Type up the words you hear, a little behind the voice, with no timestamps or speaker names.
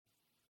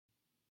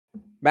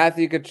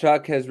Matthew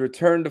Tkachuk has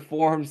returned to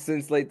form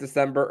since late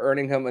December,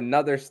 earning him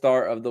another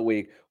Star of the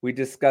Week. We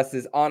discuss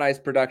his on-ice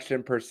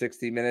production per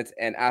 60 minutes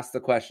and ask the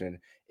question,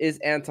 is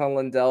Anton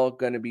Lundell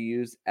going to be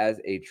used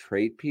as a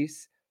trade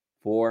piece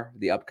for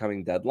the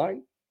upcoming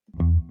deadline?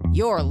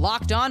 You're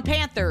Locked On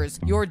Panthers,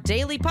 your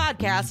daily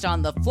podcast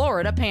on the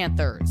Florida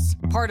Panthers.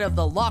 Part of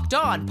the Locked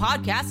On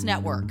Podcast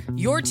Network,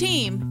 your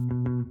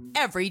team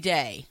every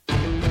day.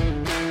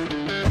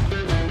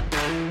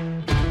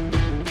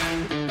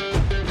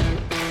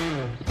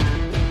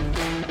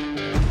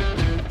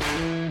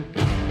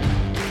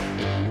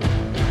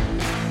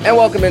 And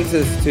welcome into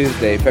this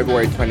Tuesday,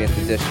 February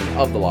 20th edition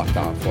of the Locked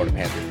On Florida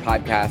Panthers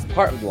podcast,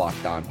 part of the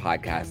Locked On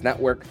Podcast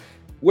Network.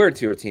 We're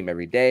to your team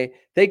every day.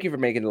 Thank you for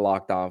making the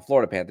Locked On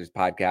Florida Panthers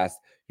podcast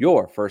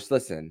your first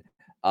listen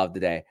of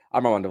the day.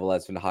 I'm Armando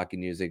Velez from the Hockey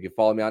News. You can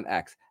follow me on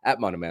X at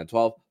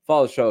MondoMan12.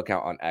 Follow the show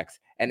account on X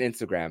and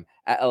Instagram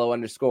at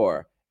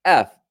LO_FLA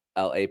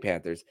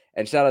Panthers.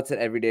 And shout out to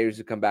everydayers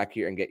who come back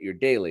here and get your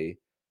daily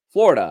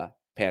Florida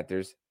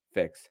Panthers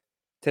fix.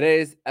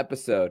 Today's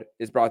episode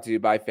is brought to you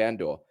by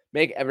FanDuel.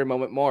 Make every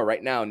moment more.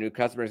 Right now, new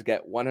customers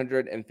get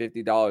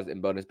 $150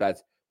 in bonus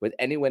bets with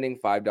any winning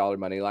 $5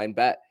 moneyline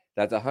bet.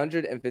 That's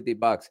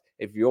 $150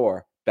 if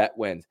your bet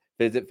wins.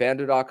 Visit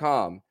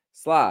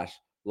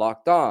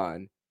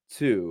FanDuel.com/lockedon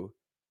to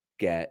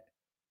get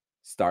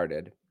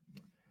started.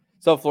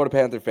 So, Florida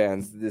Panther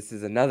fans, this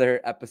is another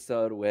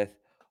episode with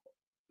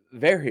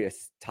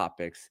various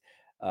topics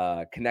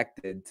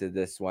connected to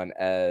this one,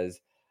 as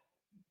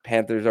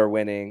Panthers are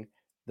winning.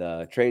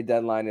 The trade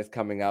deadline is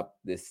coming up.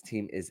 This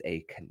team is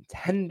a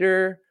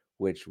contender,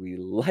 which we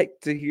like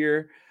to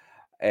hear.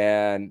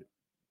 And,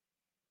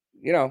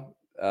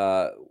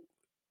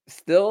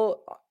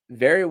 still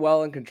very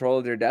well in control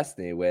of their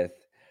destiny, with,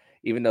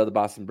 even though the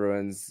Boston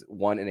Bruins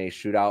won in a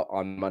shootout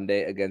on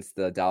Monday against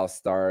the Dallas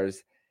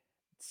Stars,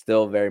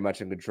 still very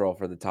much in control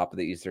for the top of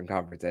the Eastern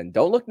Conference. And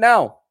don't look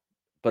now,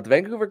 but the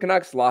Vancouver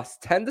Canucks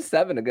lost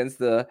 10-7 against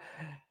the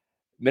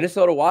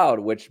Minnesota Wild,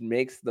 which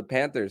makes the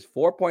Panthers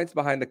 4 points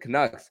behind the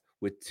Canucks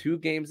with 2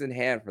 games in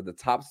hand for the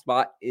top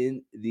spot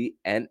in the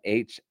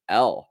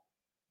NHL.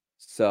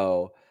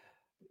 So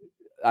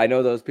I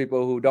know those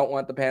people who don't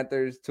want the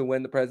Panthers to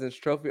win the President's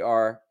Trophy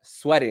are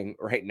sweating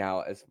right now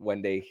as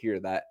when they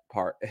hear that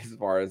part, as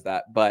far as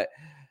that. But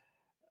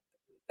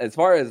as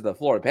far as the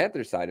Florida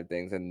Panthers side of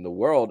things and the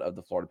world of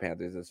the Florida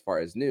Panthers, as far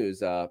as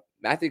news,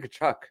 Matthew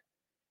Tkachuk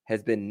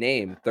has been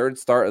named third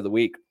Star of the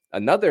Week.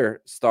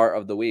 Another Star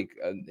of the Week,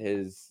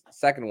 his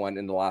second one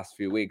in the last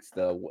few weeks,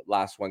 the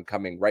last one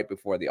coming right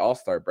before the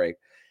All-Star break.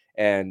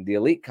 And the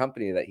elite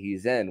company that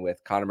he's in,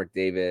 with Connor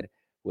McDavid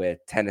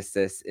with 10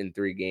 assists in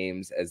 3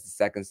 games as the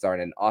second star,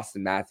 and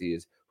Austin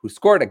Matthews, who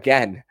scored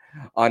again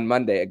on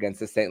Monday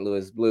against the St.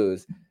 Louis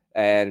Blues.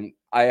 And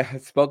I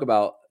spoke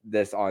about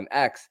this on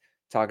X,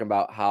 talking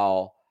about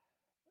how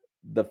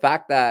the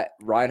fact that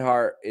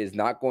Reinhart is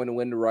not going to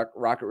win the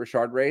Rocket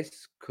Richard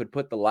race could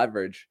put the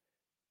leverage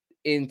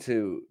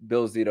into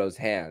Bill Zito's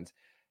hands.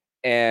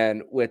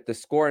 And with the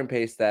scoring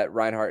pace that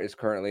Reinhart is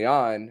currently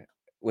on,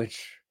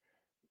 which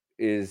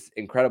is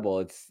incredible,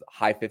 it's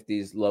high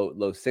 50s, low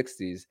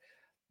 60s,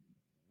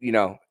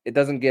 it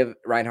doesn't give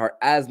Reinhart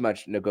as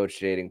much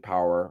negotiating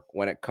power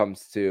when it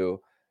comes to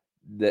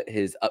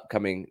his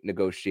upcoming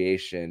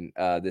negotiation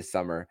this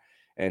summer.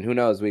 And who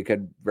knows, we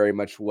could very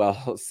much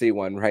well see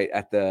one right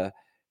at the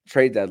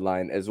trade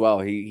deadline as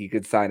well. He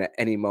could sign at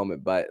any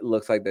moment, but it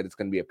looks like that it's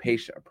going to be a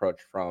patient approach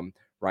from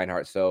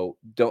Reinhart. So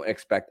don't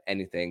expect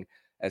anything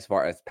as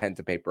far as pen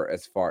to paper,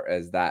 as far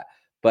as that.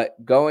 But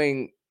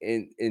going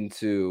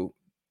into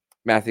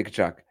Matthew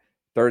Tkachuk,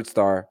 third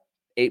star,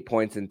 8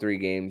 points in 3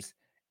 games,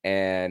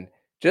 and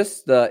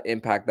just the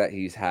impact that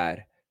he's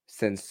had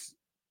since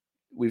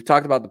we've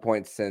talked about the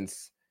points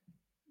since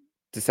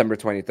December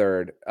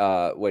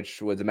 23rd,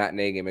 which was a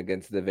matinee game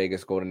against the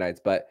Vegas Golden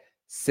Knights. But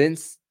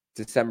since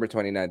December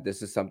 29th,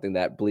 this is something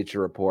that Bleacher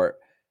Report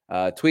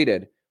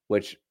tweeted,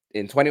 which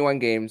in 21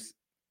 games,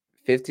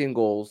 15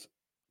 goals,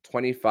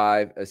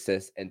 25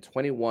 assists, and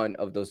 21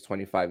 of those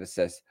 25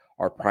 assists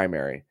are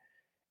primary.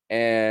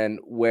 And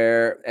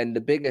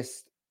the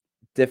biggest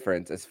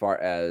difference as far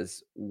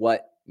as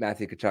what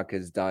Matthew Tkachuk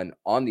has done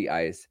on the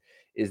ice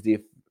is the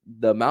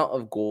amount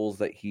of goals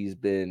that he's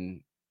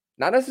been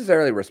not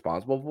necessarily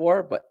responsible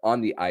for, but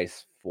on the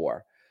ice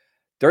for.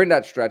 During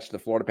that stretch, the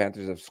Florida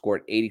Panthers have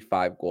scored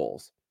 85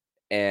 goals,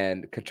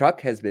 and Tkachuk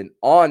has been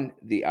on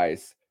the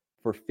ice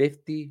for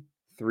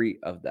 53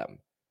 of them.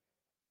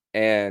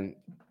 And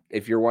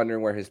if you're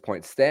wondering where his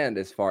points stand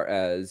as far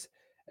as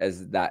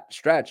that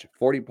stretch,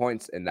 40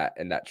 points in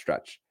that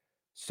stretch.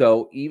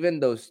 So even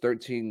those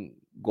 13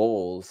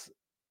 goals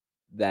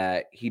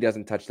that he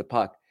doesn't touch the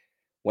puck,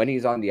 when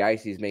he's on the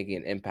ice, he's making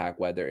an impact,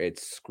 whether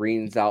it's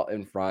screens out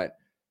in front,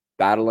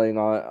 battling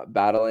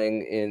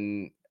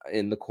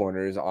in the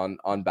corners on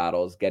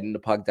battles, getting the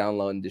puck down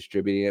low and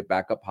distributing it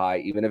back up high.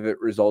 Even if it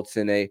results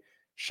in a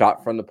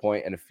shot from the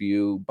point and a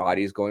few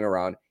bodies going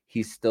around,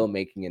 he's still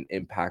making an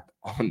impact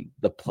on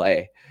the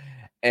play.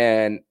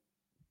 And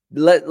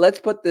let's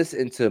put this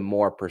into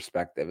more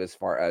perspective as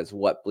far as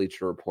what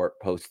Bleacher Report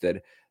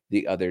posted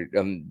the other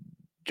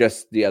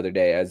just the other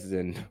day, as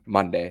in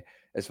Monday,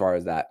 as far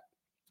as that.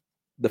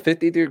 The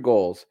 53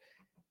 goals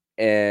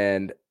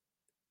and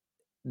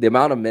the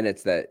amount of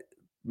minutes that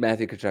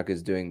Matthew Tkachuk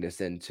is doing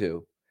this in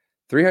too.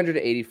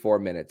 384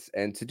 minutes.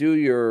 And to do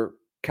your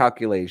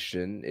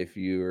calculation, if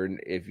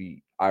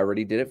I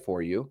already did it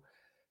for you,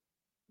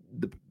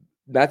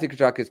 Matthew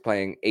Tkachuk is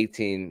playing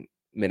 18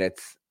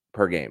 minutes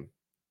per game.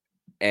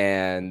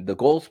 And the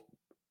goals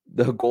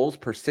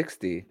per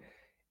 60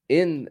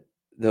 in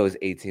those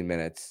 18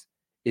 minutes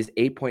is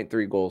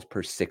 8.3 goals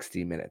per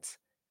 60 minutes.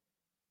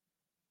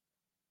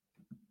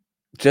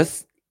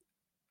 Just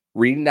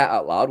reading that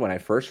out loud when I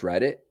first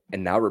read it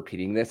and now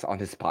repeating this on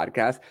this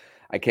podcast,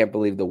 I can't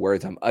believe the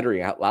words I'm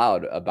uttering out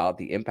loud about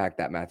the impact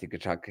that Matthew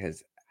Tkachuk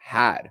has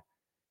had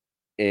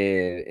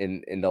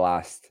in the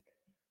last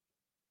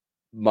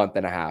month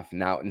and a half.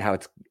 Now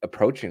it's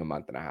approaching a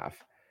month and a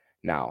half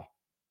now.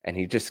 And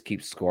he just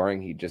keeps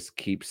scoring. He just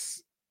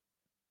keeps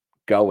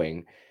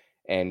going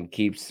and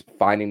keeps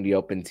finding the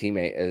open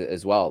teammate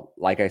as well.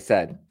 Like I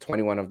said,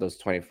 21 of those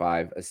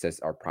 25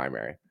 assists are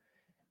primary.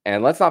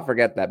 And let's not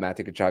forget that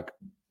Matthew Tkachuk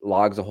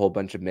logs a whole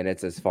bunch of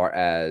minutes as far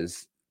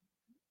as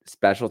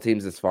special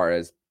teams, as far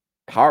as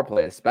power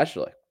play,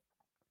 especially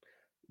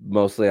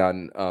mostly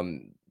on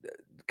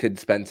could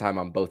spend time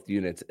on both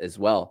units as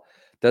well.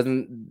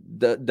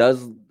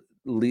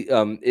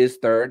 Is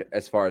third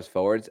as far as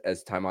forwards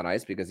as time on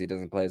ice because he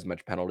doesn't play as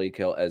much penalty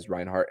kill as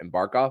Reinhart and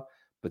Barkov,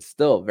 but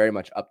still very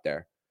much up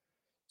there.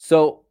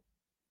 So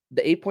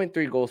the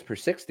 8.3 goals per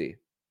 60.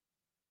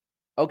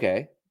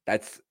 Okay,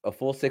 that's a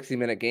full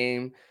 60-minute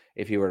game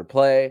if he were to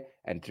play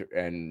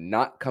and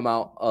not come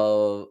out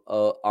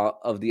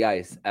of the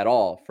ice at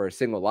all for a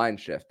single line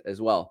shift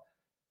as well.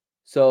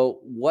 So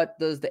what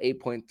does the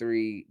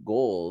 8.3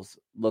 goals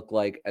look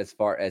like as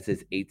far as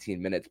his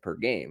 18 minutes per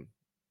game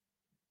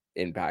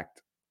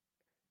impact?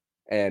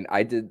 And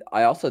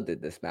I also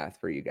did this math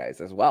for you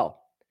guys as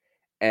well.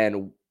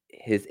 And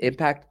his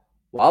impact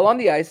while on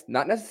the ice,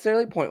 not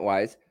necessarily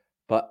point-wise,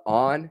 but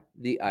on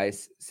the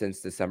ice since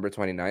December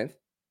 29th,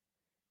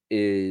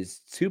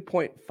 is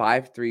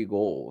 2.53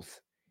 goals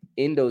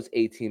in those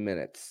 18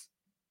 minutes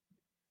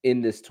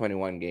in this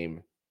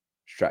 21-game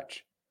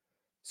stretch.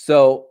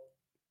 So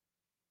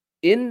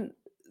in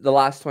the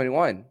last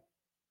 21,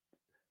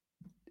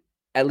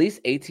 at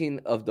least 18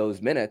 of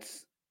those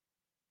minutes,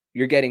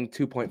 you're getting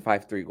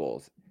 2.53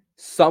 goals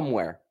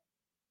somewhere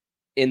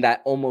in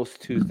that almost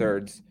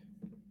two-thirds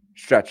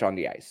stretch on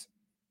the ice.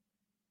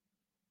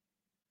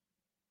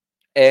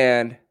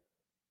 And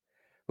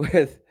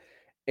with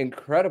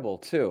incredible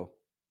too,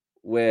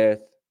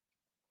 with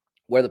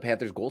where the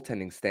Panthers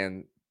goaltending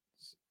stands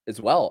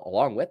as well,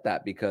 along with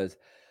that, because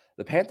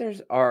the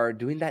Panthers are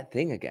doing that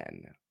thing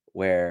again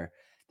where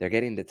they're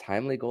getting the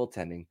timely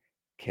goaltending,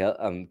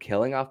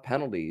 killing off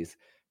penalties.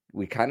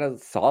 We kind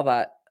of saw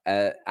that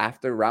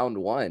after round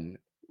one,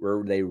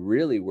 where they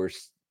really were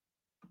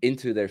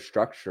into their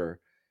structure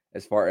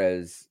as far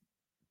as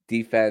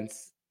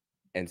defense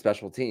and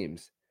special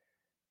teams.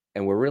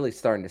 And we're really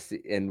starting to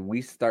see, and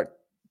we started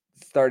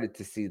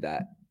to see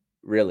that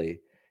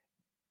really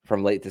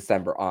from late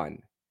December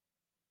on.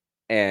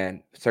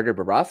 And Sergei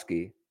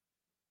Bobrovsky,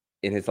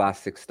 in his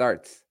last 6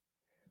 starts,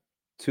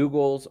 2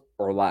 goals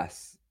or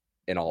less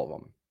in all of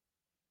them,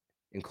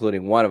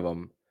 including one of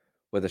them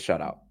with a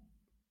shutout.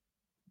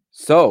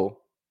 So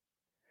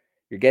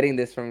you're getting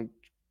this from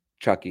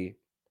Chucky.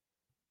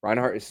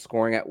 Reinhart is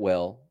scoring at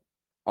will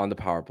on the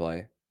power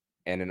play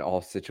and in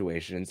all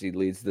situations. He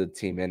leads the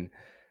team in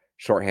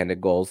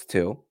shorthanded goals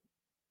too.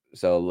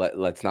 So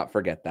let's not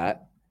forget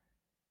that.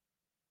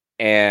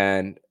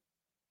 And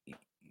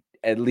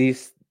at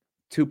least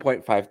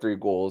 2.53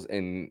 goals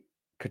in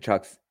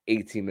Tkachuk's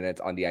 18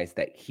 minutes on the ice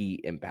that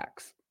he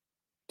impacts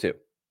too.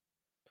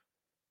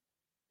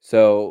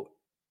 So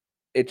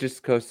it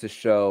just goes to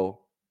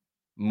show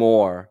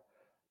more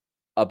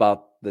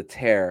about the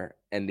tear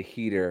and the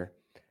heater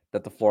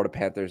that the Florida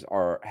Panthers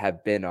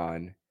have been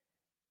on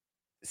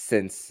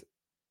since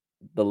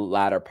the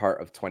latter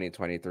part of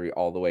 2023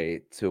 all the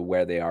way to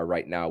where they are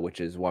right now, which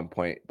is 1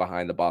 point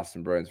behind the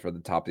Boston Bruins for the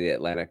top of the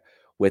Atlantic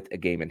with a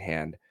game in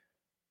hand.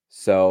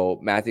 So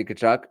Matthew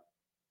Tkachuk,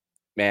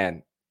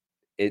 man,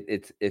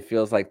 it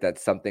feels like that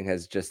something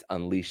has just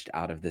unleashed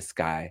out of this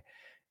guy.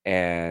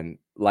 And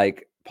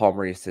like Paul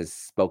Maurice has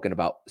spoken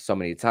about so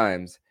many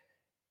times,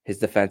 his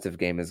defensive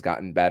game has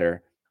gotten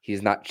better.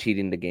 He's not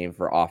cheating the game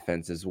for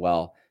offense as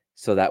well.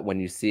 So that when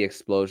you see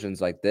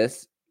explosions like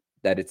this,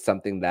 that it's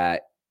something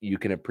that you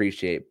can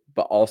appreciate,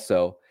 but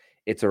also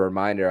it's a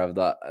reminder of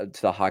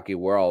to the hockey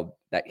world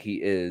that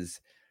he is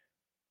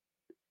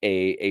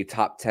a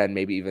top 10,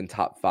 maybe even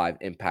top 5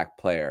 impact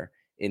player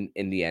in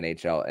the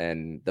NHL.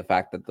 And the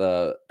fact that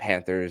the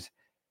Panthers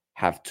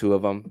have 2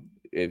 of them,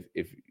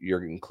 if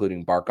you're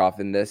including Barkov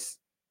in this,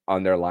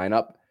 on their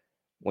lineup,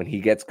 when he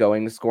gets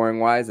going scoring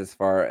wise as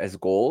far as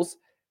goals,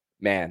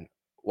 man,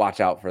 watch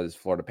out for this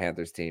Florida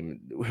Panthers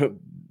team.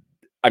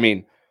 I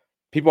mean,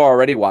 people are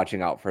already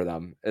watching out for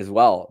them as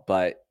well.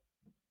 But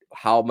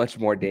how much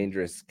more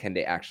dangerous can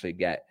they actually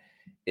get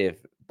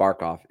if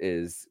Barkov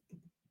is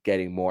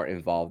getting more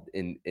involved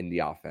in the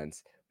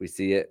offense? We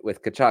see it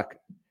with Kachuk.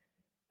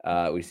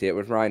 We see it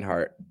with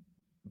Reinhardt.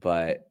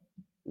 But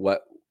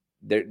what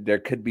there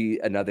could be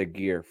another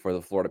gear for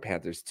the Florida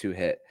Panthers to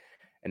hit,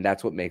 and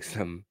that's what makes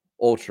them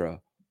ultra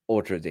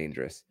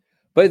dangerous.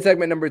 But in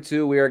segment number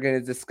 2, we are going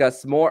to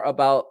discuss more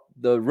about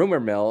the rumor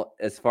mill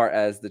as far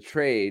as the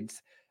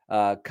trades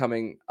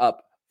coming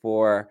up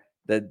for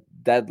the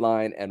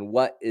deadline and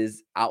what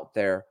is out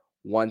there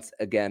once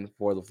again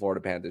for the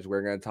Florida Panthers.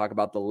 We're going to talk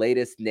about the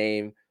latest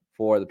name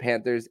for the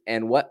Panthers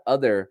and what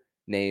other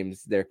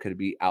names there could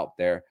be out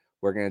there.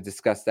 We're going to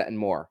discuss that and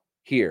more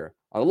here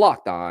on the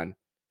Locked On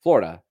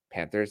Florida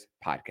Panthers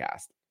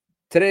podcast.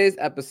 Today's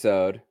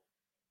episode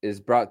is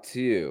brought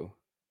to you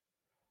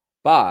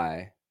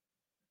by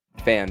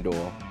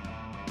FanDuel.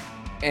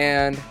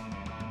 And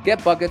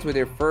get buckets with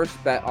your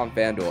first bet on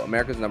FanDuel,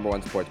 America's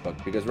 #1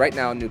 sportsbook, because right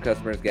now new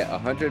customers get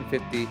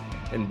 $150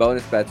 in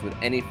bonus bets with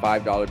any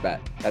 $5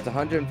 bet. That's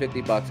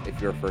 $150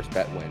 if your first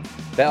bet wins.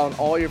 Bet on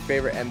all your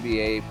favorite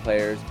NBA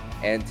players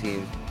and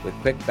teams with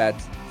quick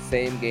bets,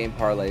 same game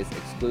parlays,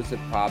 exclusive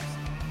props,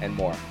 and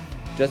more.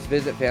 Just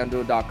visit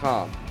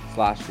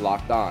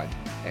FanDuel.com/lockedon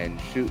and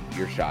shoot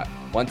your shot.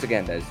 Once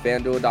again, that is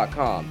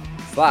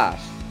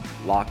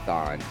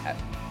FanDuel.com/lockedon. At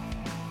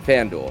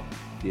FanDuel,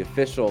 the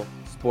official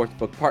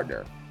sportsbook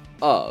partner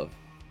of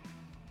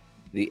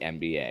the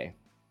NBA.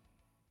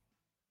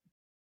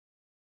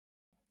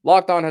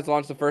 Locked On has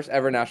launched the first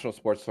ever national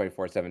sports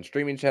 24/7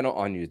 streaming channel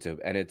on YouTube,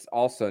 and it's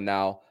also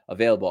now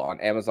available on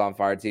Amazon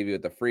Fire TV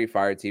with the free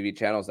Fire TV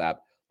Channels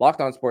app.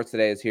 Locked On Sports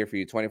Today is here for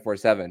you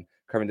 24/7,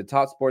 covering the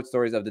top sports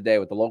stories of the day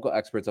with the local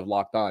experts of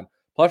Locked On,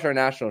 plus our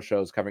national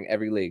shows covering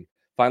every league.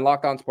 Find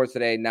Locked On Sports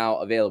Today now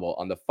available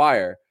on the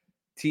Fire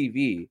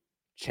TV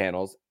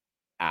Channels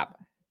app.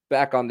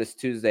 Back on this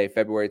Tuesday,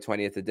 February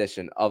 20th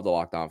edition of the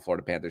Locked On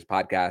Florida Panthers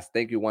podcast.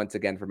 Thank you once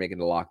again for making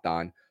the Locked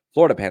On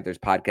Florida Panthers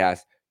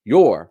podcast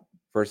your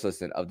first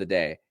listen of the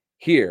day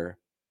here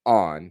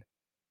on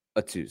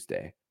a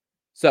Tuesday.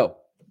 So,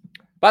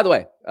 by the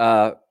way,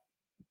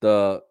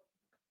 the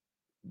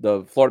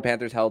Florida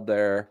Panthers held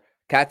their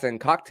Cats and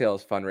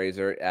Cocktails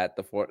fundraiser at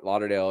the Fort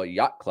Lauderdale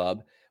Yacht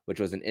Club, which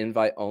was an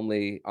invite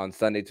only on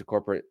Sunday to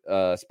corporate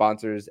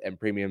sponsors and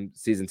premium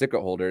season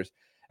ticket holders.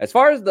 As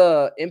far as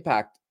the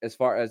impact, as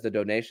far as the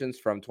donations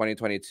from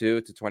 2022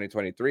 to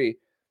 2023,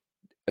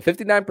 a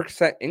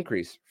 59%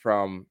 increase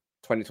from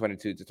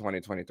 2022 to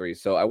 2023.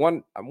 So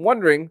I'm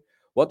wondering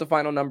what the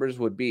final numbers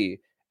would be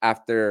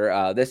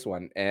after this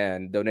one.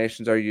 And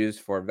donations are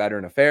used for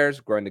veteran affairs,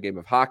 growing the game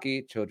of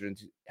hockey,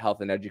 children's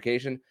health and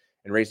education,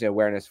 and raising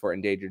awareness for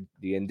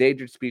the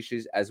endangered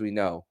species, as we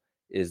know,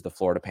 is the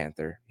Florida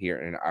panther here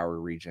in our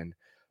region.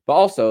 But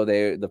also,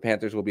 the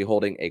Panthers will be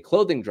holding a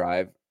clothing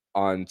drive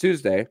on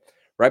Tuesday,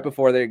 right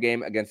before their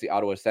game against the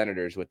Ottawa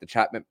Senators, with the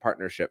Chapman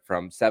partnership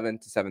from 5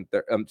 to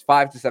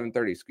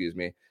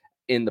 7:30,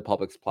 in the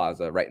Publix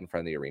Plaza right in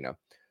front of the arena.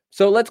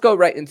 So let's go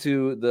right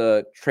into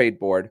the trade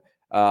board.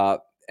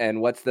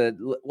 And what's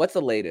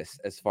the latest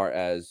as far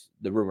as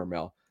the rumor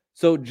mill?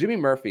 So Jimmy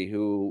Murphy,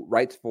 who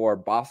writes for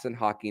Boston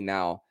Hockey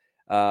Now,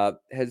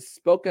 has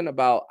spoken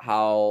about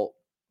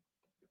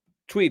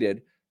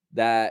tweeted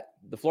that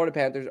the Florida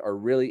Panthers are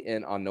really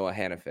in on Noah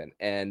Hannafin.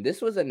 And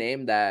this was a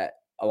name that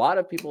a lot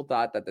of people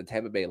thought that the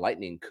Tampa Bay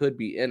Lightning could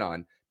be in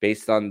on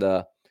based on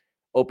the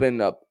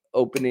opening up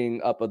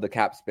of the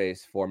cap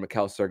space for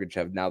Mikhail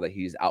Sergachev now that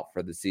he's out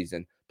for the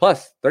season.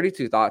 Plus,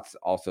 32 Thoughts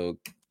also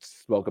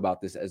spoke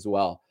about this as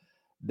well,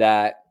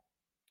 that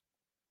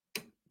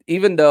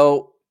even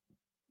though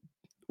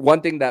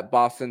one thing that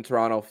Boston,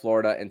 Toronto,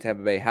 Florida, and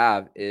Tampa Bay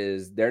have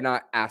is they're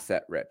not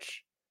asset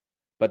rich,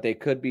 but they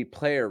could be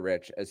player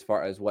rich as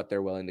far as what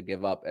they're willing to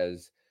give up,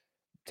 as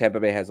Tampa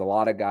Bay has a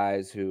lot of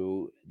guys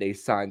who they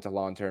signed to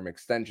long-term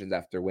extensions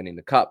after winning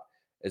the cup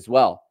as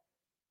well.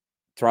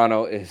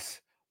 Toronto is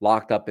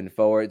locked up in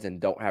forwards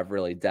and don't have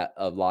really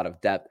a lot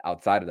of depth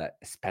outside of that,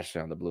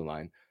 especially on the blue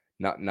line.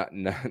 Not,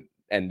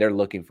 and they're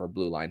looking for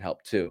blue line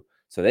help too,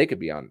 so they could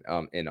be in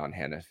on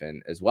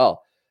Hannafin as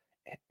well.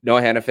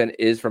 Noah Hannafin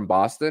is from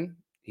Boston.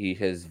 He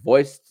has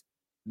voiced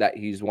that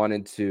he's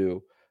wanted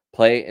to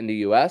play in the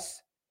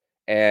U.S.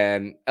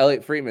 And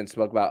Elliot Friedman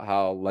spoke about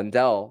how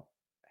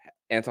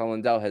Anton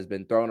Lundell has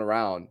been thrown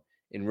around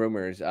in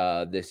rumors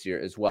this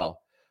year as well.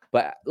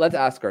 But let's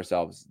ask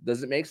ourselves,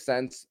 does it make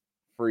sense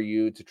for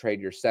you to trade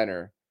your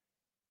center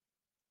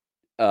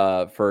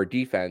for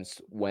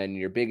defense when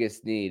your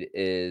biggest need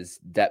is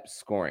depth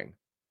scoring?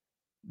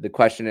 The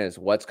question is,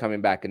 what's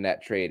coming back in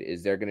that trade?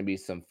 Is there going to be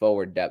some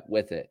forward depth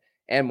with it?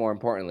 And more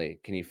importantly,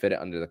 can you fit it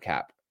under the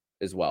cap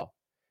as well?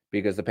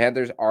 Because the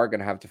Panthers are going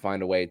to have to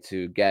find a way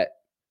to get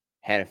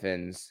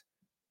Hannafin's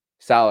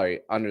salary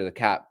under the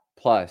cap,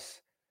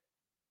 plus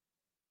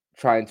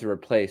trying to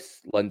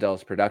replace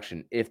Lundell's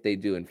production if they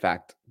do, in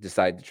fact,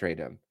 decide to trade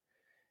him.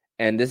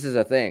 And this is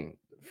a thing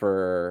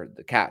for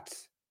the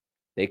Cats.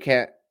 They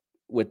can't,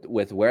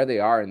 with where they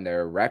are in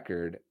their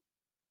record,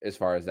 as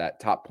far as that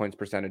top points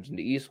percentage in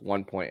the East,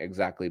 1 point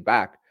exactly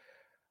back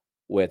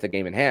with a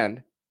game in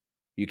hand.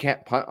 You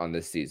can't punt on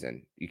this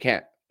season. You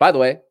can't. By the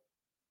way,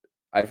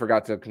 I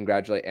forgot to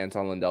congratulate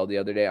Anton Lundell the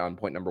other day on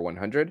point number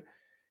 100.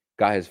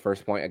 Got his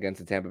first point against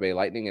the Tampa Bay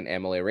Lightning in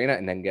Amalie Arena,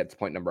 and then gets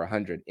point number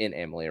 100 in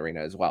Amalie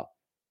Arena as well.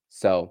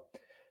 So,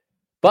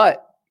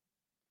 but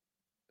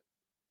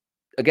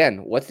again,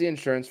 what's the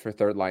insurance for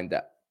third line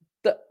depth?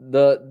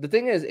 The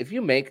thing is, if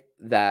you make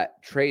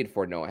that trade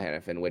for Noah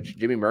Hannafin, which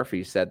Jimmy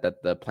Murphy said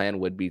that the plan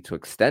would be to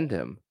extend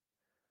him,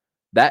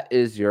 that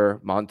is your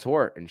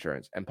Montour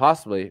insurance and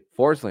possibly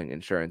Forsling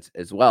insurance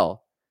as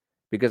well.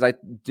 Because I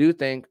do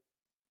think,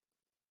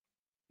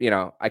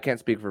 I can't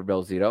speak for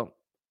Bill Zito.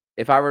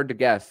 If I were to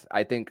guess,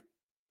 I think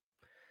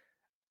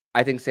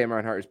Sam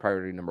Reinhart is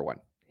priority number one,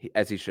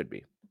 as he should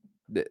be.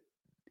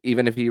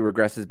 Even if he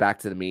regresses back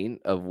to the mean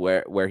of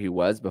where he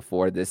was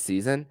before this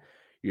season,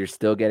 you're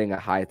still getting a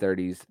high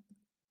 30s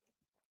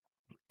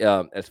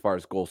as far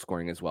as goal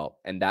scoring as well.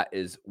 And that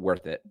is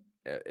worth it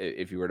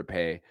if you were to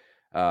pay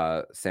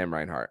Sam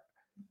Reinhart.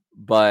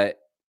 But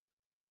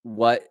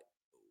what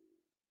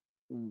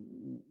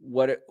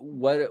are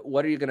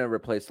you going to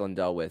replace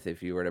Lundell with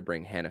if you were to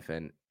bring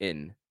Hannafin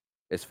in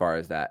as far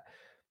as that?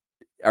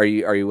 Are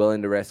you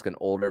willing to risk an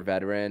older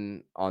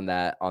veteran on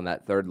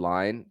that third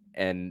line?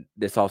 And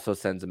this also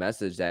sends a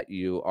message that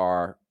you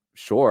are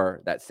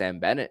sure that Sam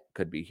Bennett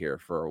could be here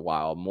for a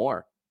while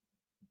more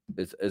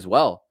as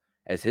well,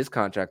 as his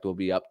contract will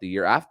be up the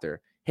year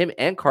after. Him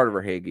and Carter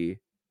Verhaeghe's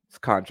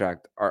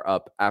contract are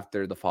up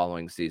after the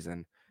following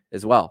season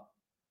as well.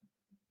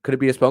 Could it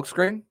be a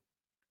smokescreen?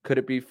 Could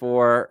it be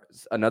for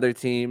another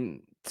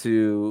team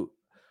to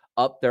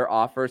up their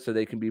offer so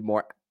they can be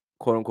more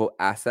quote unquote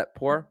asset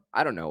poor?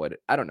 I don't know.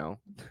 I don't know.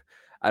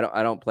 I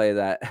don't play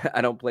that.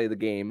 I don't play the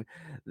game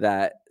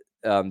that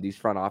these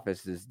front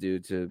offices do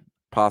to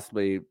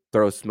possibly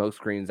throw smoke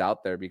screens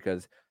out there,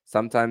 because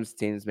sometimes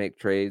teams make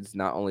trades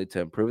not only to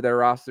improve their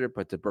roster,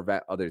 but to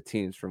prevent other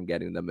teams from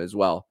getting them as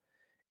well.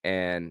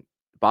 And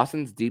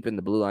Boston's deep in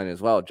the blue line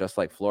as well, just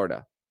like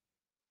Florida.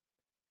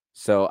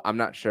 So I'm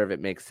not sure if it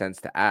makes sense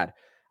to add.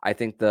 I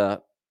think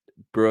the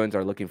Bruins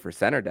are looking for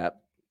center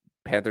depth.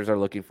 Panthers are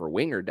looking for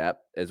winger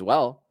depth as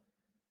well.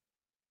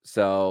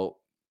 So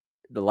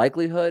the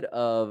likelihood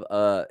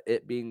of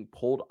it being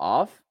pulled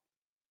off,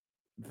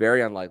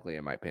 very unlikely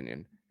in my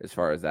opinion, as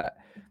far as that.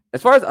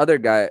 As far as other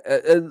guy,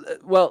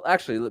 well,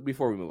 actually,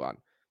 before we move on,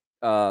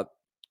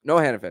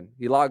 Noah Hannafin,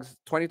 he logs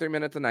 23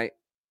 minutes a night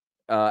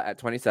at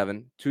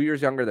 27, 2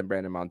 years younger than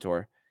Brandon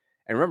Montour.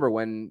 And remember,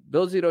 when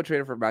Bill Zito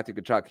traded for Matthew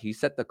Tkachuk, he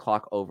set the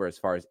clock over as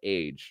far as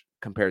age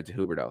compared to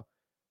Huberdeau,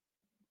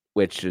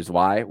 which is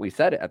why we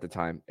said it at the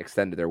time,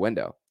 extended their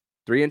window.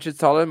 3 inches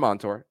taller than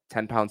Montour,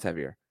 10 pounds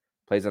heavier,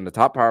 plays on the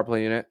top power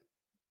play unit,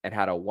 and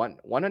had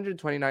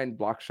 129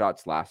 block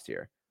shots last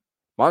year.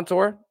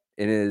 Montour,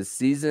 in his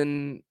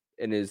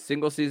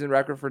single season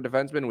record for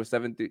defenseman, was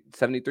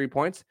 73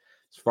 points.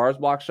 As far as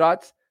block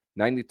shots,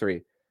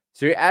 93.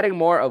 So you're adding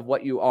more of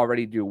what you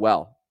already do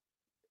well,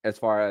 as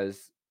far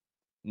as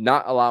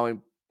not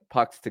allowing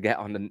pucks to get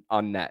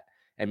on net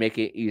and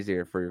making it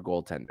easier for your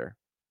goaltender.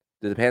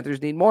 Do the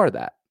Panthers need more of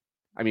that?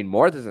 I mean,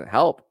 more doesn't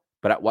help,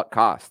 but at what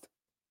cost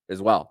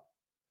as well?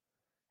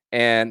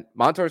 And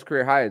Montour's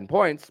career high in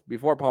points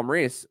before Paul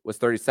Maurice was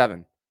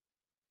 37.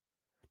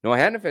 Noah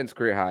Hannafin's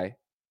career high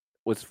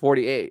was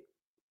 48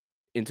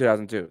 in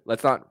 2002.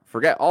 Let's not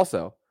forget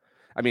also,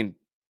 I mean,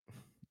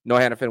 Noah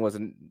Hannafin was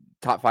a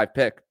top 5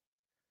 pick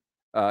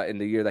in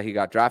the year that he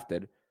got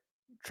drafted,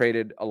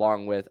 traded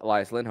along with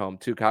Elias Lindholm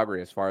to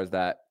Calgary as far as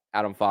that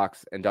Adam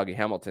Fox and Dougie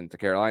Hamilton to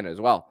Carolina as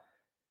well.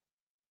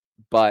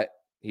 But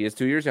he is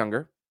 2 years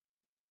younger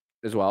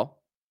as well.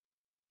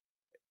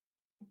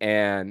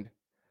 And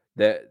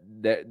that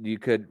you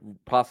could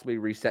possibly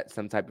reset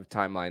some type of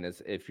timeline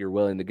as if you're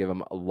willing to give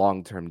him a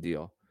long-term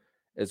deal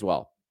as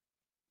well.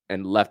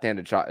 And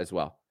left-handed shot as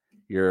well.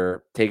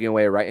 You're taking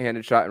away a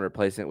right-handed shot and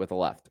replacing it with a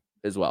left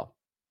as well.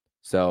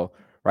 So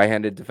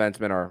right-handed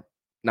defensemen are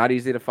not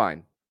easy to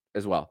find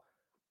as well.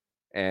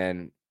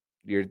 And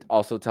you're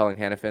also telling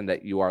Hannafin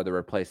that you are the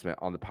replacement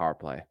on the power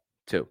play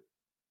too.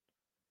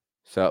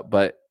 So,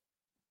 but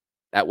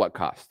at what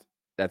cost?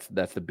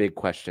 That's the big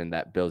question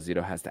that Bill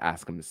Zito has to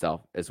ask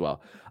himself as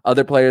well.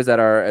 Other players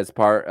that are as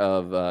part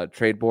of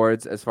trade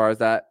boards as far as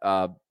that,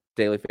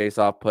 Daily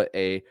Faceoff put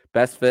a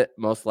best fit,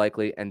 most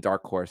likely, and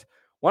dark horse.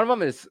 One of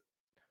them is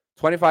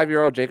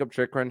 25-year-old Jacob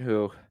Chikrin,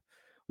 who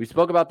we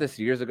spoke about this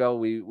years ago.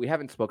 We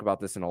haven't spoke about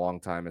this in a long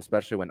time,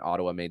 especially when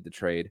Ottawa made the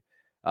trade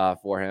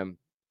for him.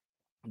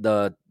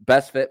 The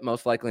best fit,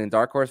 most likely, and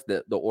dark horse,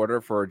 the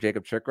order for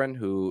Jacob Chikrin,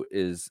 who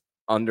is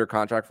under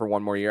contract for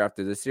one more year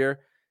after this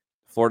year.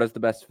 Florida's the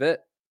best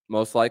fit.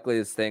 Most likely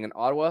is staying in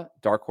Ottawa.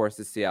 Dark horse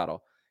is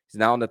Seattle. He's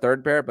now in the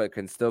third pair, but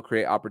can still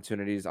create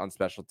opportunities on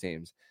special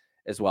teams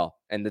as well.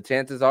 And the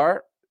chances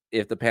are,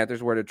 if the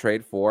Panthers were to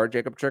trade for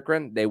Jacob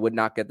Chikrin, they would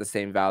not get the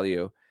same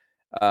value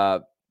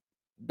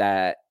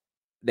that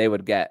they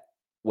would get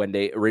when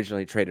they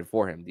originally traded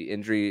for him.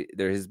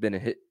 There has been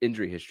an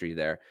injury history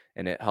there,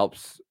 and it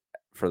helps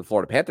for the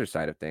Florida Panthers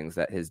side of things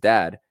that his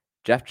dad,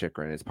 Jeff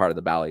Chikrin, is part of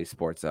the Bally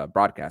Sports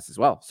broadcast as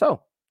well.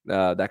 So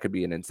that could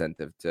be an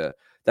incentive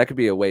that could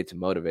be a way to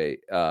motivate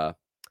the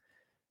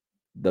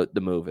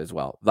move as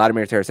well.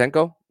 Vladimir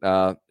Tarasenko,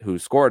 who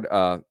scored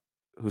on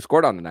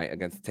the night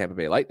against the Tampa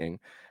Bay Lightning,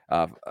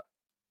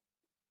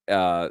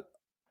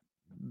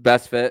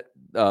 best fit.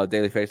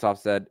 Daily Faceoff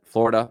said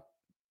Florida,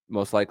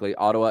 most likely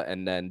Ottawa,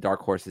 and then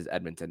dark horse is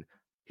Edmonton.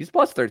 He's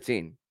plus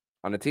 13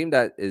 on a team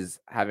that is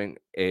having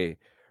a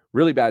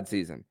really bad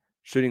season,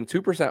 shooting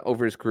 2%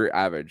 over his career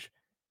average,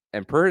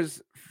 and per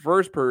his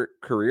first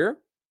career,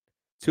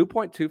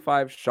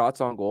 2.25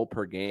 shots on goal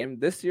per game.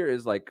 This year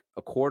is like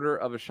a quarter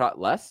of a shot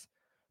less,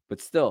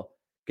 but still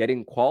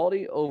getting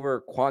quality over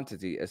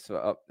quantity as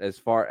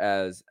far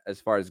as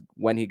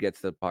when he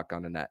gets the puck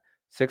on the net.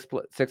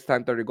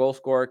 Six-time 30 goal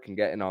scorer, can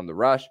get in on the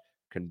rush,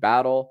 can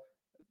battle,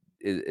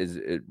 is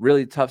a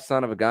really tough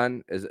son of a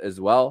gun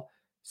as well.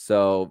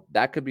 So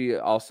that could be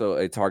also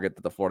a target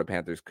that the Florida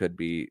Panthers could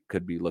be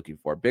looking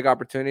for. Big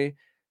opportunity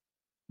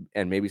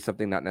and maybe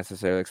something not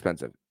necessarily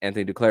expensive.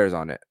 Anthony Duclair is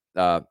on it.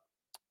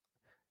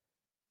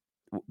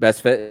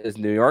 Best fit is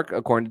New York,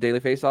 according to Daily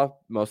Faceoff,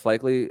 most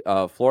likely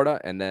Florida,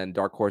 and then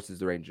dark horse is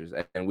the Rangers.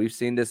 And we've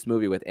seen this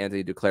movie with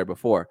Anthony Duclair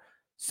before.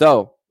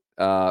 So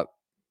the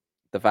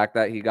fact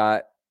that he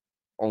got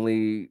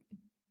only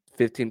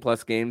 15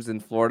 plus games in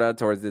Florida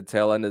towards the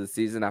tail end of the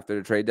season after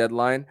the trade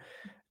deadline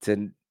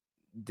didn't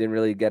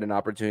really get an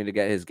opportunity to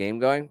get his game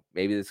going.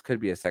 Maybe this could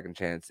be a second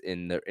chance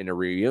in a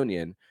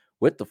reunion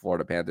with the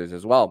Florida Panthers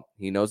as well.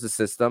 He knows the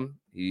system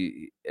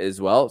as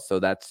well. So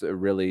that's a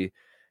really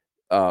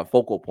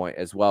focal point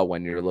as well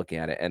when you're looking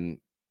at it. And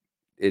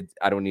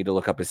I don't need to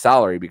look up his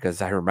salary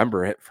because I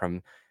remember it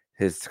from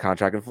his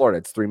contract in Florida.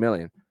 It's $3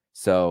 million.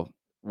 So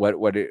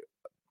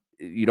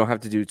you don't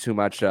have to do too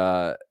much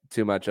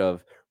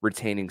of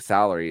retaining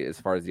salary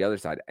as far as the other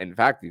side. In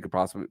fact, you could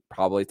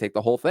probably take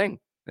the whole thing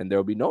and there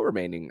will be no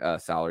remaining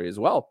salary as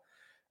well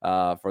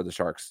for the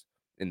Sharks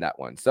in that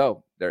one.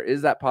 So there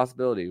is that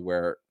possibility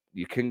where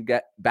you can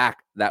get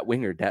back that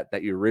winger debt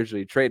that you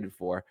originally traded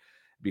for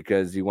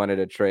because you wanted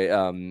to trade,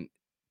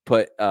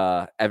 put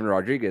Evan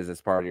Rodriguez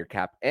as part of your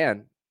cap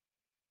and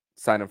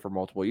sign him for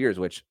multiple years,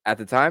 which at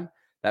the time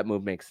that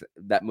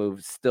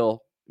move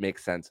still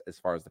makes sense as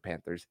far as the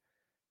Panthers.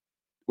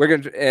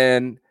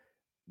 And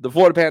the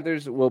Florida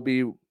Panthers will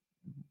be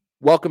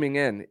welcoming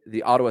in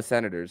the Ottawa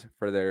Senators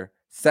for their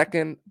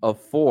second of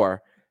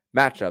 4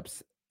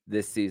 matchups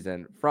this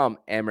season from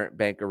Amerant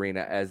Bank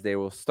Arena, as they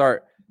will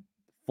start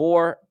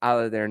 4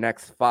 out of their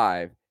next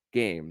 5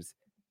 games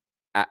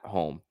at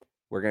home.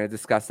 We're going to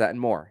discuss that and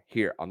more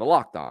here on the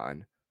Locked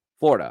On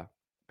Florida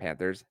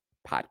Panthers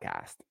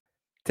podcast.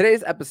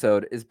 Today's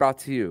episode is brought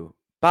to you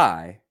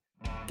by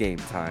Game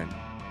Time.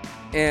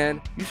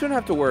 And you shouldn't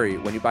have to worry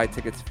when you buy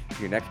tickets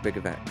for your next big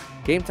event.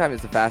 Game Time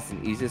is the fastest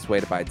and easiest way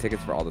to buy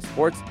tickets for all the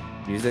sports,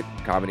 music,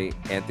 comedy,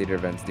 and theater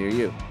events near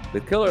you.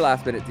 With killer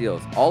last-minute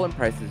deals, all-in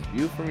prices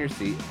viewed from your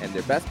seat, and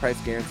their best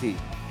price guarantee,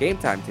 Game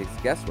Time takes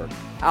the guesswork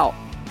out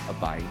of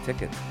buying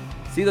tickets.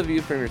 See the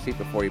view from your seat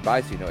before you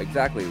buy so you know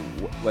exactly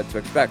what to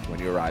expect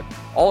when you arrive.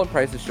 All-in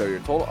prices show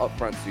your total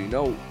upfront so you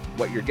know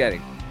what you're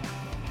getting,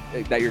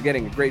 that you're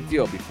getting a great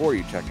deal before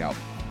you check out.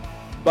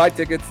 Buy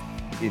tickets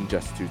in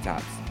just 2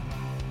 taps.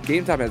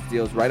 Game Time has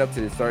deals right up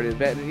to the start of the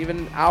event and even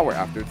an hour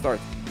after it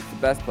starts. It's the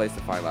best place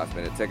to find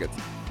last-minute tickets.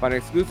 Find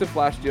exclusive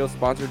flash deals,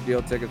 sponsored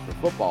deal tickets for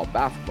football,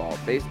 basketball,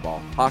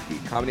 baseball, hockey,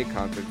 comedy,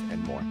 concerts,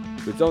 and more.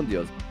 With its own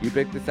deals, you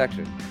pick the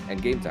section,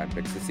 and Game Time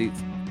picks the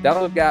seats.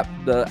 Download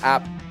the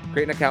app,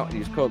 create an account, and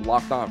use code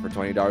LOCKEDON for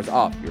 $20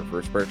 off your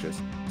first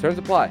purchase. Terms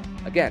apply.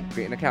 Again,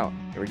 create an account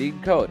and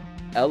redeem code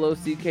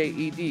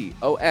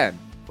LOCKEDON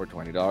for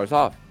 $20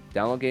 off.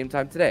 Download Game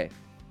Time today.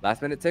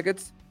 Last-minute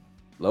tickets,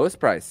 lowest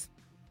price,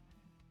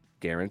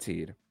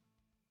 guaranteed.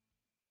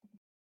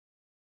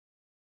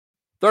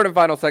 Third and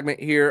final segment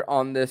here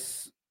on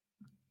this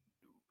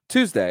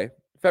Tuesday,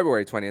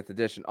 February 20th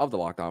edition of the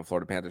Locked On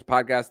Florida Panthers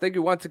podcast. Thank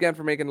you once again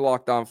for making the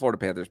Locked On Florida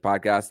Panthers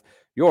podcast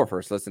your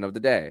first listen of the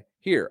day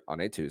here on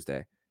a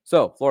Tuesday.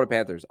 So, Florida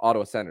Panthers,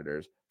 Ottawa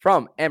Senators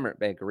from Amerant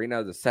Bank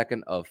Arena, the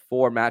second of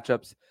 4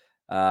 matchups.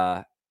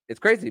 It's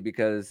crazy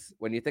because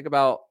when you think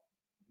about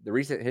the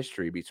recent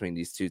history between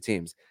these two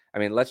teams, I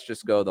mean, let's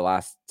just go the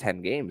last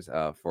 10 games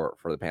for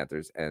the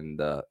Panthers and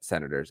the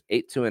Senators,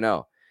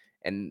 8-2-0.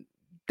 And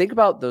think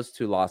about those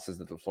 2 losses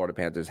that the Florida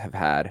Panthers have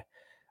had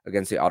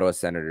against the Ottawa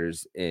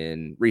Senators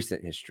in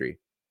recent history.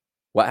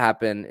 What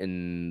happened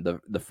in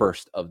the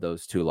first of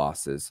those 2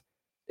 losses?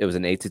 It was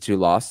an 8-2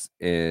 loss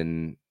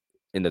in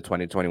the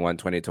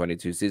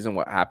 2021-2022 season.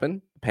 What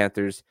happened? The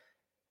Panthers,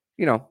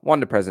 won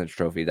the President's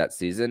Trophy that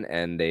season,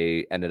 and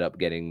they ended up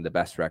getting the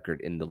best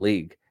record in the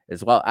league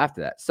as well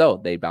after that.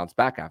 So they bounced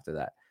back after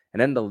that. And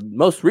then the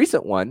most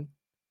recent one,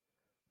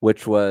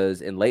 which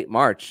was in late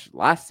March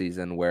last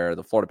season, where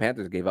the Florida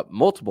Panthers gave up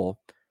multiple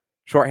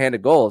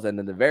shorthanded goals. And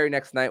then the very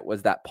next night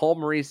was that Paul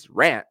Maurice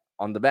rant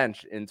on the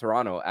bench in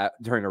Toronto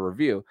during a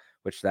review,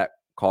 which that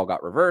call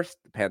got reversed.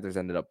 The Panthers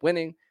ended up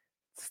winning.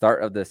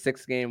 Start of the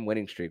 6-game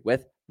winning streak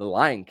with the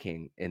Lion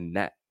King in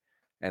net.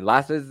 And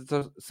last visit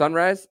to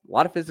Sunrise, a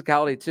lot of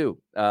physicality too.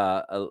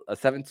 A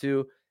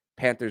 7-2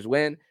 Panthers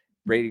win.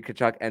 Brady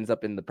Tkachuk ends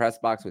up in the press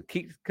box with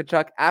Keith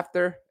Tkachuk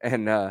after.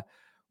 And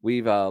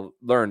we've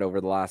learned over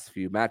the last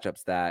few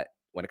matchups that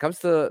when it comes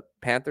to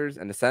Panthers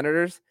and the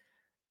Senators,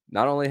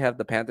 not only have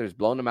the Panthers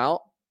blown them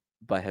out,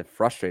 but have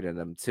frustrated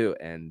them too.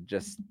 And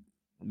just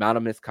amount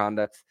of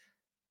misconducts,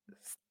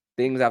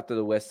 things after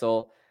the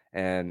whistle.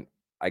 And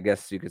I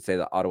guess you could say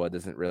that Ottawa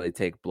doesn't really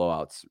take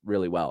blowouts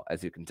really well,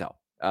 as you can tell.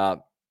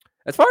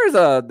 As far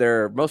as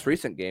their most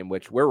recent game,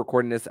 which we're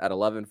recording this at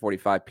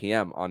 11:45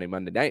 p.m. on a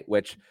Monday night,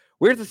 which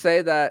weird to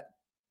say that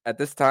at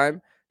this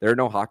time there are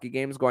no hockey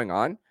games going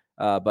on,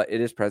 but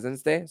it is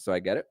President's Day, so I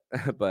get it.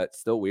 But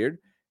still weird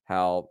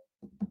how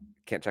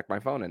can't check my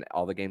phone and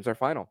all the games are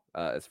final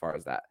as far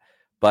as that.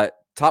 But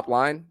top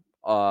line,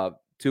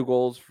 2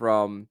 goals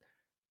from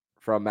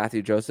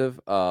Matthew Joseph,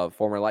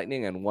 former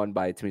Lightning, and one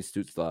by Timmy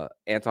Stützle.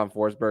 Anton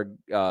Forsberg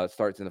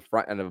starts in the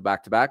front end of a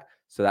back-to-back,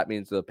 so that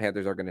means the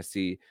Panthers are going to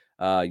see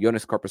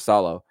Jonas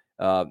Korpisalo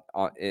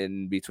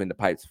in between the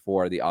pipes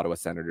for the Ottawa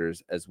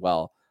Senators as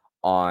well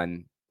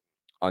on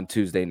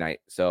Tuesday night.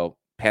 So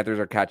Panthers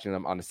are catching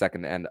them on the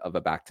second end of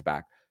a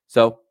back-to-back.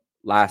 So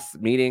last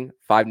meeting,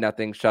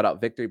 5-0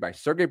 shutout victory by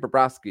Sergei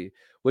Bobrovsky,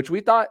 which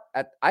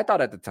I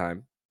thought at the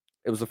time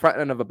it was the front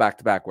end of a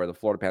back-to-back where the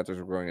Florida Panthers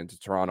were going into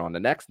Toronto on the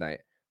next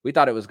night. We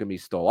thought it was going to be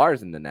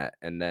Stolarz in the net,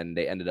 and then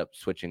they ended up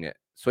switching it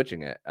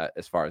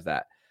as far as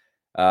that.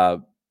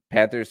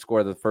 Panthers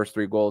score the first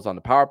 3 goals on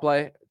the power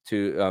play,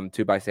 2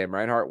 by Sam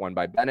Reinhart, 1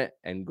 by Bennett,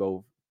 and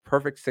go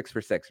perfect 6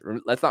 for 6.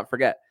 Let's not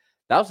forget,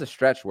 that was a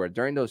stretch where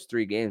during those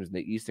 3 games in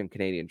the Eastern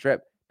Canadian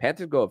trip,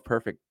 Panthers go a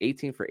perfect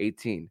 18 for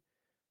 18,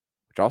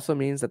 which also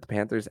means that the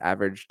Panthers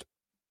averaged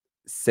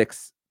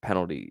 6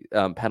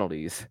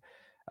 penalties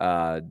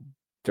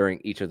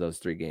during each of those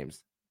 3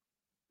 games.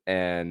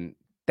 And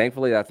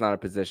thankfully, that's not a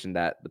position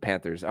that the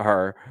Panthers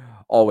are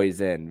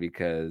always in,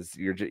 because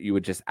you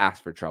would just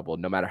ask for trouble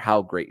no matter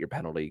how great your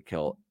penalty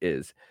kill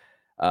is.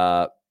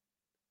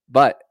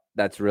 But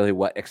that's really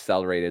what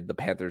accelerated the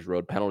Panthers'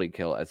 road penalty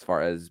kill as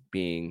far as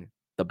being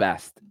the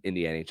best in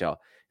the NHL.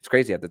 It's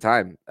crazy at the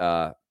time.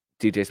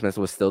 DJ Smith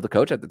was still the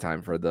coach at the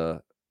time for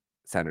the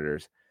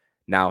Senators.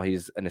 Now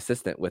he's an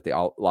assistant with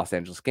the Los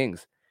Angeles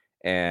Kings.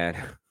 And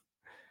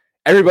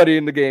everybody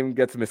in the game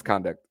gets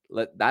misconduct.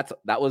 That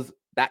was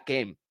that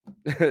game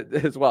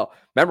as well.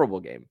 Memorable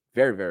game.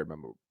 Very, very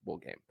memorable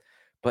game.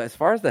 But as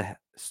far as the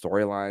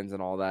storylines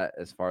and all that,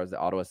 as far as the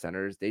Ottawa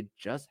Senators, they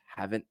just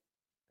haven't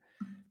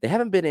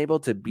been able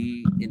to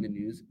be in the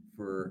news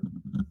for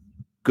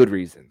good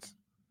reasons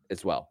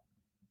as well.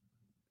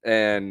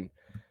 And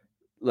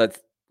let's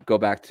go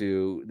back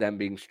to them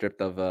being stripped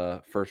of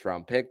a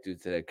first-round pick due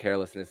to the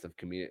carelessness of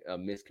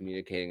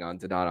miscommunicating on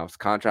Donatov's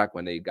contract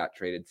when they got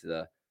traded to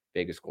the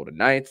Vegas Golden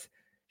Knights.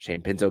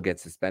 Shane Pinto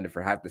gets suspended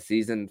for half the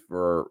season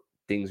for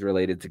things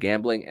related to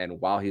gambling, and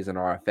while he's an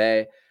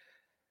RFA,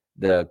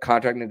 the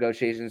contract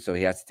negotiations, so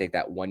he has to take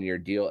that 1-year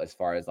deal as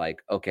far as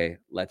like, okay,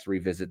 let's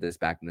revisit this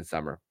back in the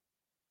summer.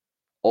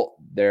 Oh,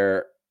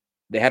 they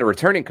had a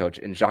returning coach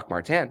in Jacques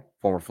Martin,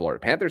 former Florida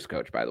Panthers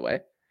coach, by the way,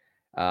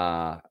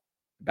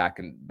 back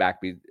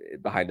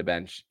behind the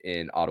bench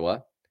in Ottawa,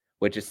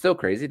 which is still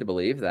crazy to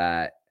believe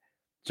that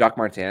Jacques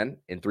Martin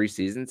in 3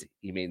 seasons,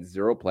 he had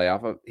 0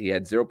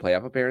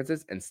 playoff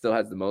appearances and still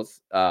has the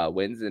most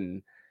wins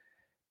in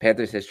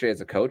Panthers history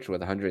as a coach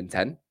with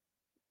 110.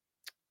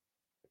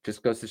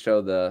 Just goes to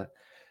show the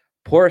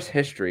poorest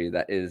history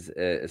that is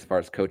as far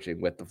as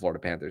coaching with the Florida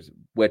Panthers,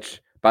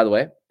 which, by the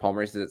way, Paul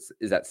Maurice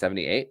is at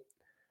 78.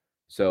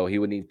 So he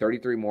would need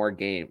 33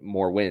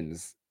 more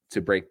wins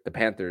to break the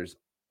Panthers'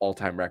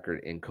 all-time record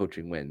in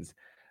coaching wins.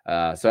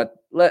 So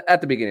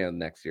at the beginning of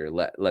next year,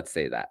 let's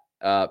say that.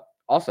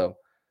 Also,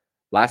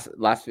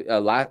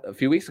 a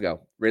few weeks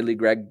ago, Ridley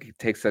Gregg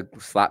takes a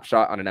slap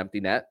shot on an empty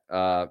net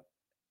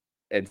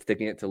and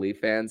sticking it to Leaf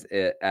fans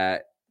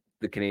at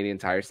the Canadian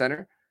Tire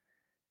Center.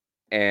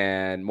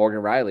 And Morgan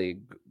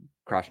Riley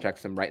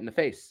cross-checks him right in the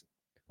face,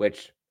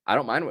 which I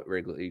don't mind what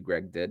Ridley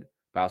Gregg did,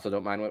 but I also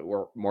don't mind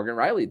what Morgan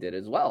Riley did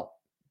as well,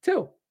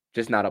 too.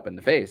 Just not up in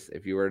the face.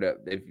 If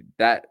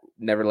that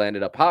never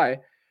landed up high,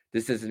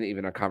 this isn't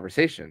even a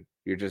conversation.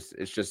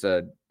 It's just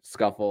a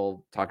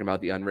scuffle talking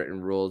about the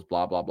unwritten rules,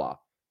 blah, blah, blah,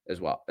 as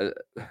well,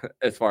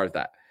 as far as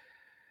that.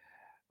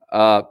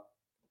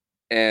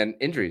 And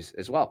injuries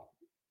as well.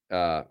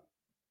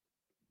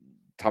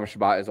 Thomas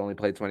Chabot has only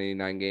played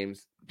 29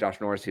 games.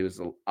 Josh Norris, he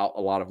was out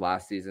a lot of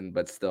last season,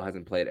 but still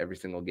hasn't played every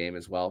single game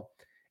as well.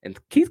 And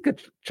Keith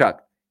Tkachuk,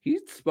 he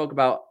spoke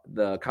about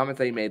the comments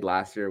that he made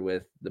last year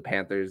with the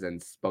Panthers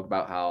and spoke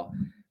about how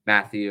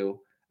Matthew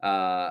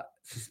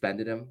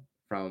suspended him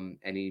from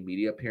any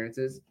media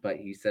appearances. But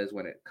he says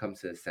when it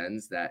comes to the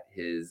Sens that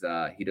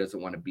he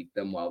doesn't want to beat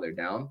them while they're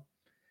down.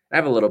 I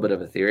have a little bit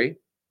of a theory,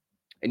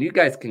 and you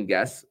guys can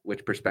guess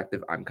which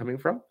perspective I'm coming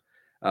from.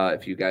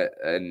 If you guys,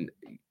 and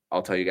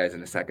I'll tell you guys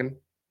in a second.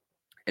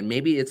 And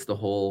maybe it's the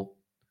whole,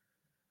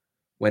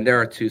 when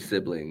there are 2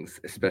 siblings,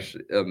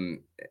 especially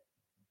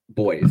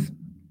boys,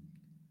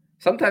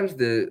 sometimes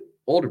the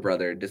older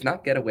brother does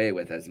not get away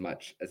with as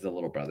much as the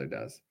little brother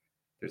does.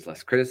 There's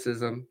less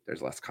criticism,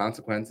 there's less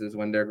consequences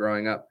when they're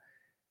growing up,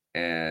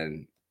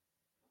 and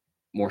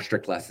more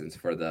strict lessons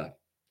for the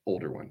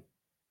older one.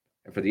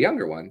 And for the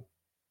younger one,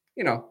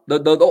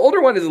 the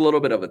older one is a little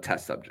bit of a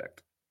test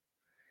subject.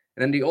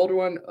 And then the older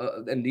one,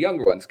 and the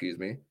younger one, excuse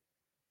me,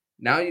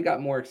 now you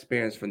got more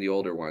experience from the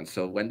older one.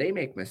 So when they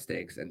make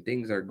mistakes and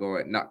things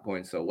are not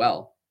going so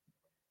well,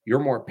 you're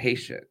more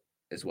patient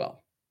as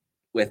well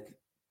with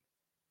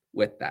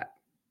that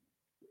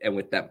and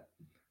with them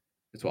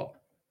as well.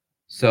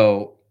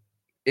 So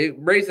it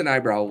raised an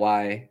eyebrow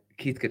why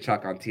Keith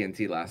Kachuk on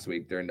TNT last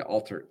week during the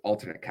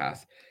alternate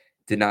cast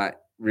did not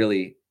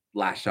really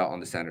lash out on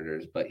the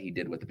Senators, but he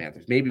did with the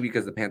Panthers. Maybe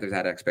because the Panthers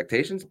had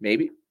expectations,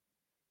 maybe.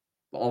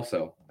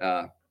 Also,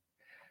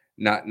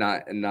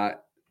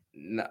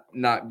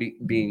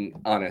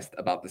 being honest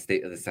about the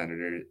state of the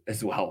Senators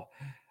as well.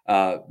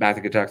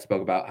 Matthew Kachuk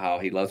spoke about how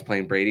he loves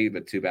playing Brady,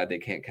 but too bad they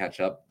can't catch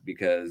up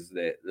because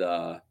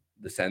the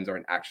Sens are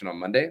in action on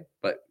Monday,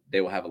 but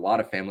they will have a lot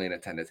of family in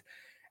attendance.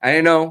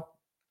 And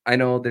I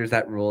know there's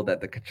that rule that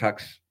the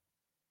Kachucks,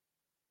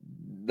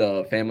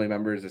 the family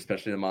members,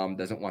 especially the mom,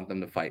 doesn't want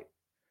them to fight.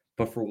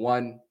 But for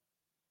once,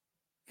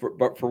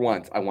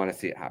 I want to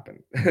see it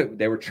happen.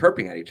 They were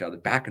chirping at each other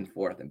back and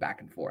forth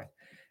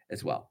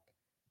as well.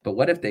 But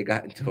what if they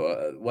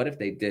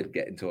did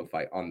get into a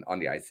fight on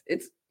the ice?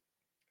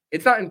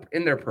 It's not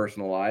in their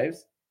personal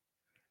lives.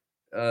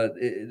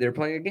 They're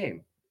playing a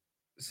game.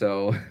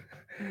 So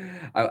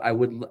I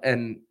would,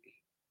 and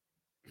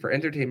for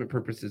entertainment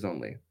purposes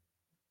only,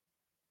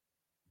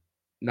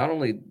 not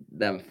only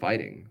them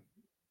fighting,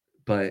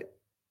 but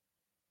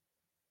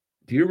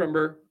do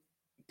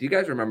you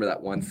guys remember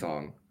that one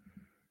song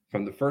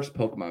from the first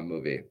Pokemon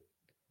movie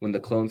when the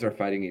clones are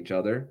fighting each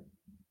other?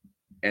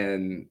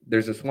 And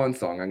there's this one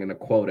song, I'm going to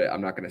quote it.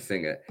 I'm not going to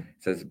sing it. It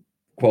says,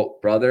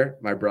 quote, "Brother,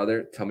 my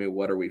brother, tell me,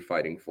 what are we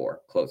fighting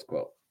for?" Close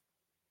quote.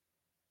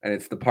 And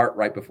it's the part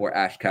right before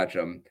Ash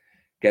Ketchum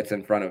gets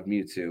in front of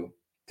Mewtwo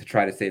to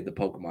try to save the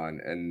Pokemon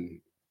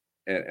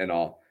and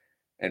all.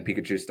 And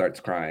Pikachu starts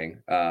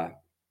crying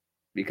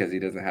because he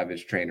doesn't have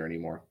his trainer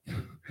anymore,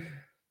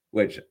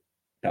 which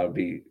that would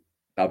be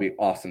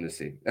awesome to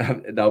see.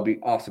 That would be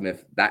awesome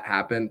if that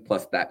happened,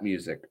 plus that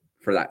music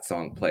for that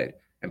song played.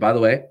 And by the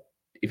way,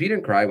 if you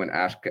didn't cry when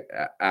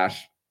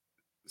Ash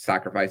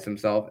sacrificed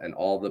himself and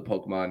all the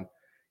Pokemon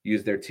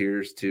used their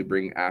tears to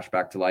bring Ash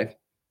back to life,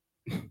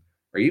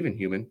 or even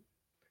human.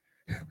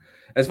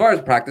 As far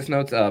as practice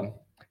notes, Aaron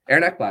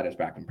Ekblad is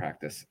back in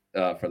practice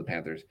for the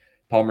Panthers.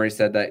 Paul Murray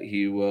said that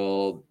he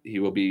will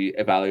be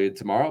evaluated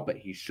tomorrow, but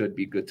he should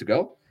be good to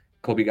go.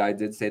 Colby Guy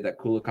did say that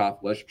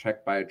Kulikov was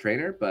checked by a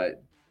trainer,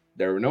 but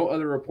there were no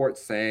other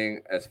reports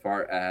saying as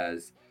far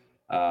as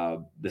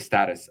the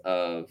status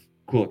of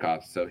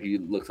Kulikov. So he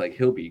looks like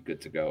he'll be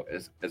good to go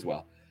as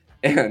well.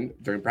 And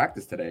during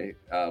practice today,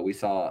 we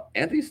saw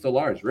Anthony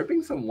Stolarz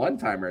ripping some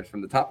one-timers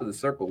from the top of the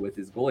circle with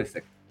his goalie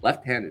stick,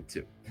 left-handed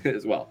too,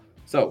 as well.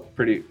 So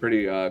pretty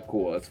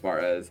cool as far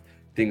as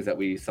things that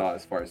we saw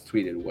as far as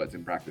tweeted was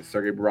in practice.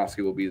 Sergei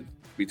Bobrovsky will be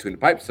between the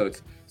pipes. So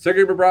it's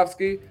Sergei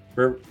Bobrovsky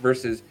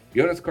versus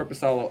Jonas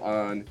Korpisalo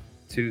on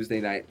Tuesday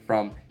night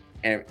from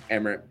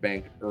Emirates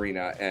Bank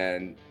Arena.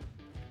 And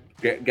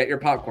get your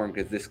popcorn,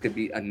 because this could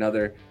be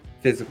another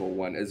physical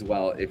one as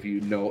well if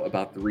you know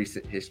about the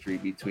recent history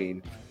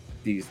between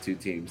these two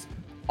teams.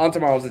 On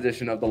tomorrow's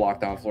edition of the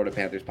Locked On Florida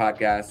Panthers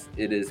podcast,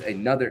 it is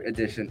another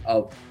edition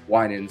of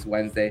Winans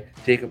Wednesday.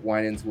 Jacob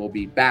Winans will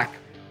be back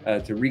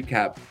to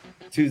recap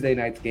Tuesday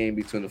night's game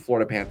between the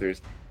Florida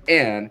Panthers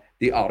and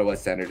the Ottawa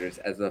Senators,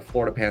 as the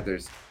Florida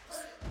Panthers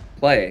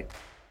play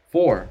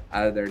 4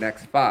 out of their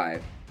next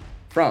 5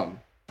 from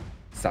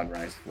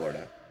Sunrise,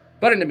 Florida.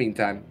 But in the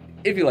meantime,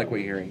 if you like what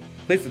you're hearing,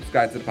 please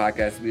subscribe to the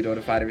podcast to be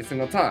notified every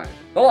single time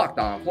the Locked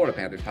On Florida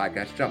Panthers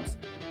podcast jumps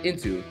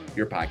into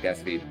your podcast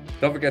feed.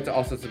 Don't forget to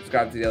also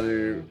subscribe to the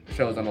other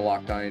shows on the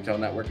Locked On NHL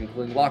network,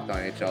 including Locked On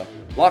NHL,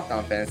 Locked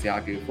On Fantasy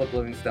Hockey with Flip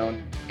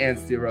Livingstone and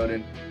Steve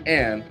Roden,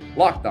 and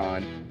Locked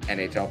On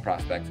NHL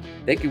Prospects.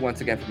 Thank you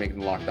once again for making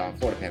the Locked On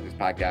Florida Panthers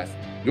podcast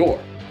your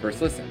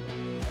first listen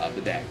of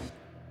the day.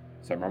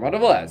 So I'm Armando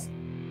Velez,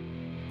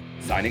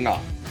 signing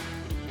off.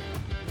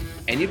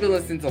 And you've been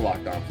listening to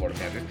Locked On Florida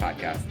Panthers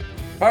podcast,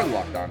 part of the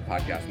Locked On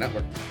Podcast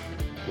Network.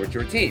 We're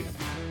your team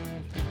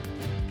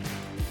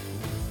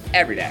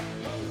every day.